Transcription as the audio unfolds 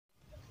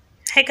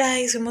Hi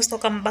guys, you most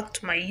welcome back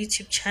to my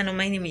YouTube channel.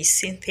 My name is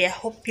Cynthia.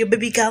 Hope your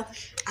baby girl,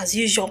 as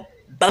usual,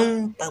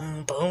 boom,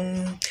 boom,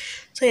 boom.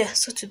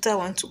 So today I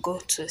want to go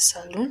to a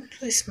salon.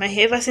 So it's my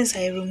hair. Ever since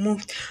I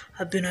removed,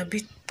 I've been a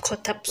bit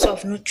caught up, so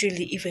I've not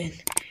really even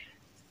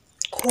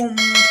combed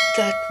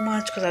that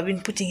much because I've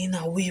been putting in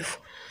a weave.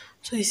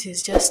 So this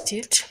is just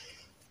it.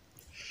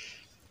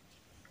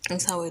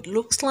 That's how it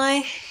looks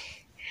like.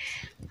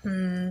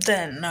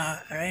 Then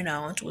right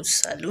now I want to go to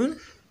salon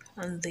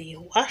and the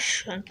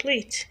wash and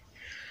plate.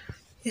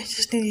 You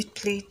just need it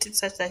plated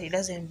such that it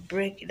doesn't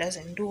break, it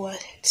doesn't do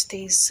what, it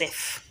stays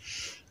safe.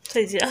 So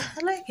I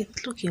like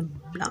it looking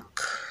black.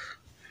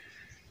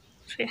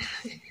 So yeah,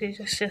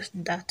 it's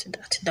just that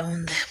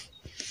down there.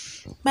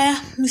 But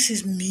yeah, this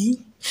is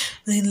me.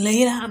 Then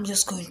later I'm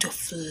just going to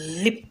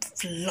flip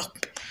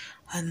flop.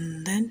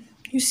 And then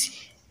you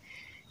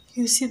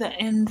see the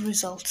end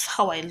results,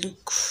 how I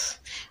look.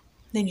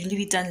 Then you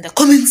leave it down in the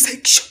comment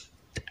section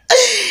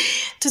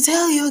to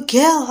tell your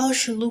girl how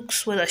she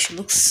looks, whether she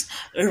looks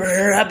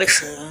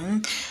rubbish.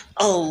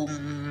 Oh,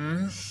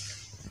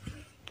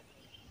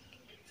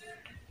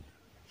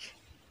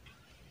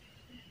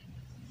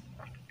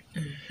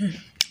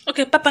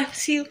 okay, Papa,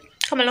 see you.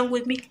 Come along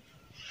with me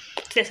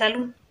to the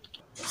salon.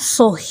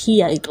 So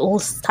here it all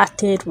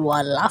started. We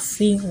were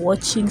laughing,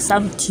 watching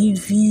some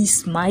TV,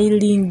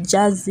 smiling,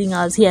 jazzing.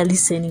 I was here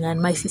listening, and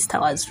my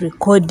sister was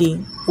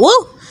recording.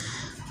 Whoa!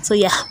 So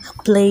yeah,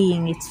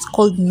 playing. It's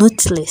called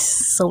Noteless.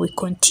 So we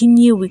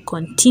continue.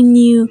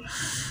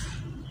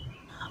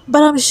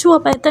 But I'm sure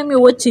by the time you're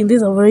watching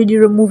this, I've already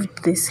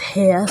removed this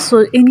hair.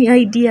 So any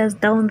ideas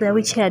down there?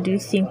 Which hair do you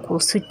think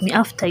will suit me?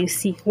 After you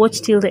see,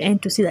 watch till the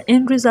end to see the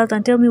end result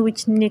and tell me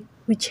which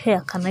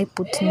hair can I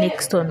put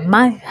next on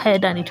my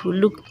head and it will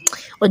look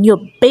on your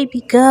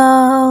baby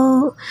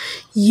girl.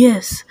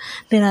 Yes.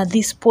 Then at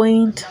this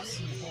point,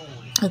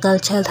 the girl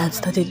child had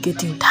started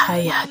getting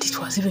tired. It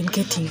was even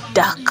getting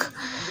dark.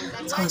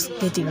 So I was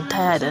getting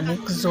tired and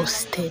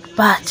exhausted.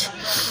 But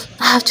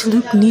I have to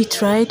look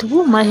neat, right?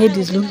 Oh, my head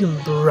is looking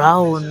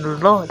brown.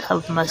 Lord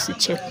have mercy,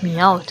 check me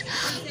out.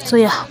 So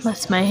yeah,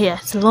 that's my hair.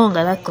 It's long.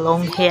 I like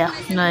long hair.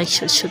 I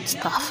should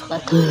stuff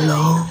like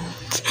long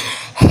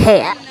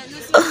hair.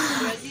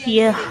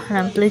 Yeah, and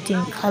I'm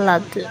plating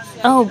colored.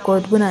 Oh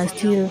God, when I was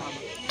still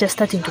just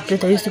starting to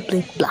plait, I used to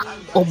plait black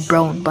or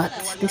brown, but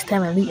this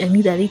time I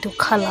need a little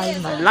color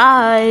in my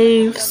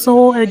life.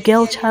 So a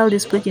girl child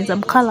is putting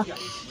some color,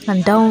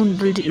 and down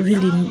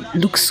really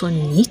looks so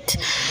neat.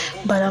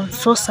 But I'm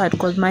so sad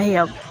because my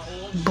hair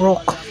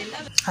broke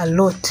a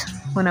lot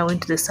when I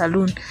went to the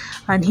salon,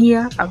 and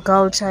here a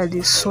girl child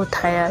is so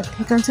tired.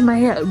 You can see my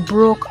hair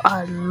broke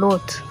a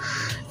lot.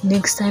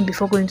 Next time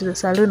before going to the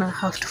salon, I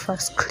have to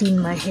first clean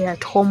my hair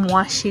at home,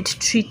 wash it,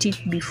 treat it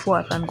before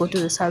I can go to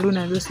the salon,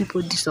 and those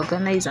people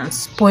disorganize and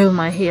spoil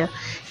my hair.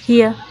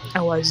 Here I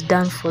was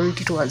done for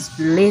it. It was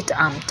late,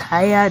 I'm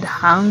tired,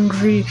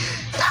 hungry,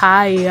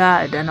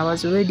 tired, and I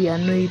was already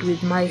annoyed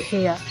with my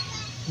hair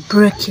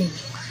breaking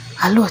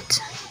a lot.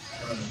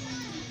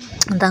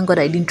 And thank God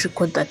I didn't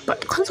record that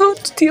part because I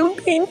would still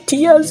be in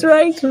tears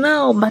right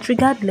now. But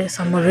regardless,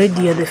 I'm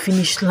already at the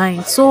finish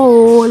line.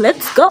 So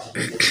let's go.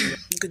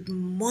 Good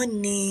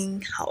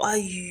morning. How are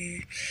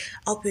you?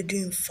 I hope you're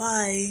doing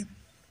fine.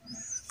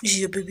 This is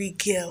your baby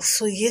girl.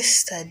 So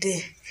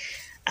yesterday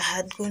I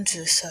had gone to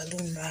the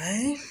salon,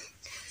 right?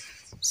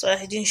 So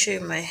I didn't show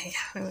you my hair.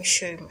 Let me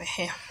show you my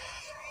hair.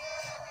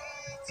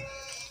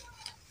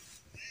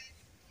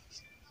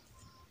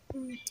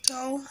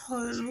 Now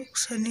how it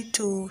looks. I need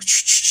to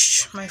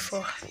my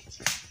forehead.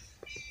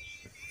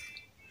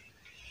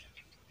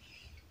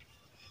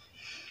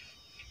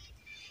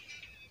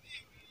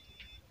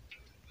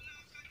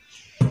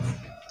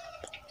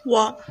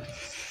 What?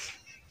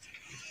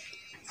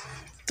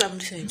 I'm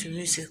listening to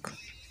music.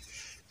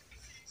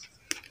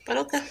 But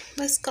okay,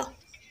 let's go.